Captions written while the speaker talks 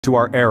To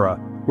our era,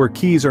 where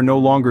keys are no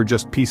longer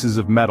just pieces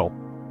of metal.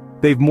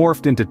 They've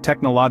morphed into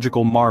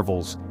technological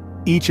marvels,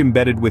 each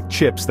embedded with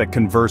chips that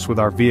converse with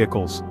our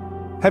vehicles.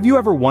 Have you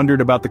ever wondered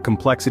about the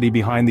complexity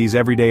behind these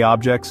everyday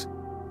objects?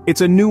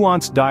 It's a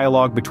nuanced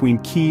dialogue between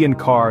key and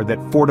car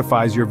that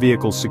fortifies your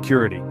vehicle's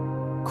security.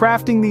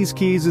 Crafting these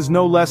keys is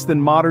no less than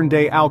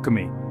modern-day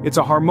alchemy. It's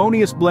a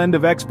harmonious blend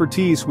of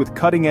expertise with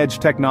cutting-edge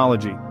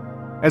technology.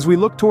 As we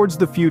look towards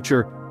the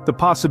future, the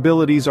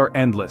possibilities are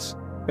endless.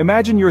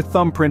 Imagine your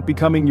thumbprint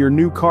becoming your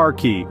new car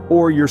key,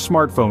 or your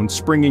smartphone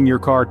springing your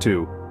car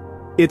to.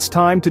 It's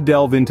time to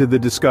delve into the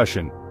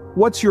discussion.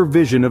 What's your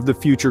vision of the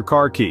future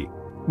car key?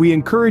 We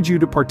encourage you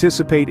to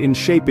participate in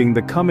shaping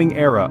the coming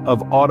era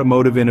of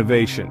automotive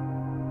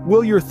innovation.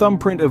 Will your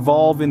thumbprint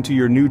evolve into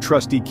your new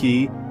trusty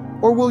key,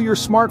 or will your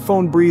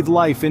smartphone breathe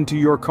life into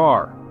your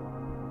car?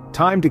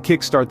 Time to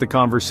kickstart the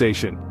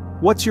conversation.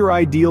 What's your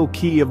ideal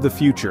key of the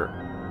future?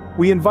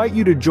 We invite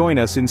you to join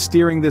us in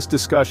steering this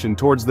discussion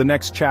towards the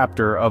next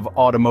chapter of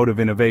automotive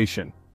innovation.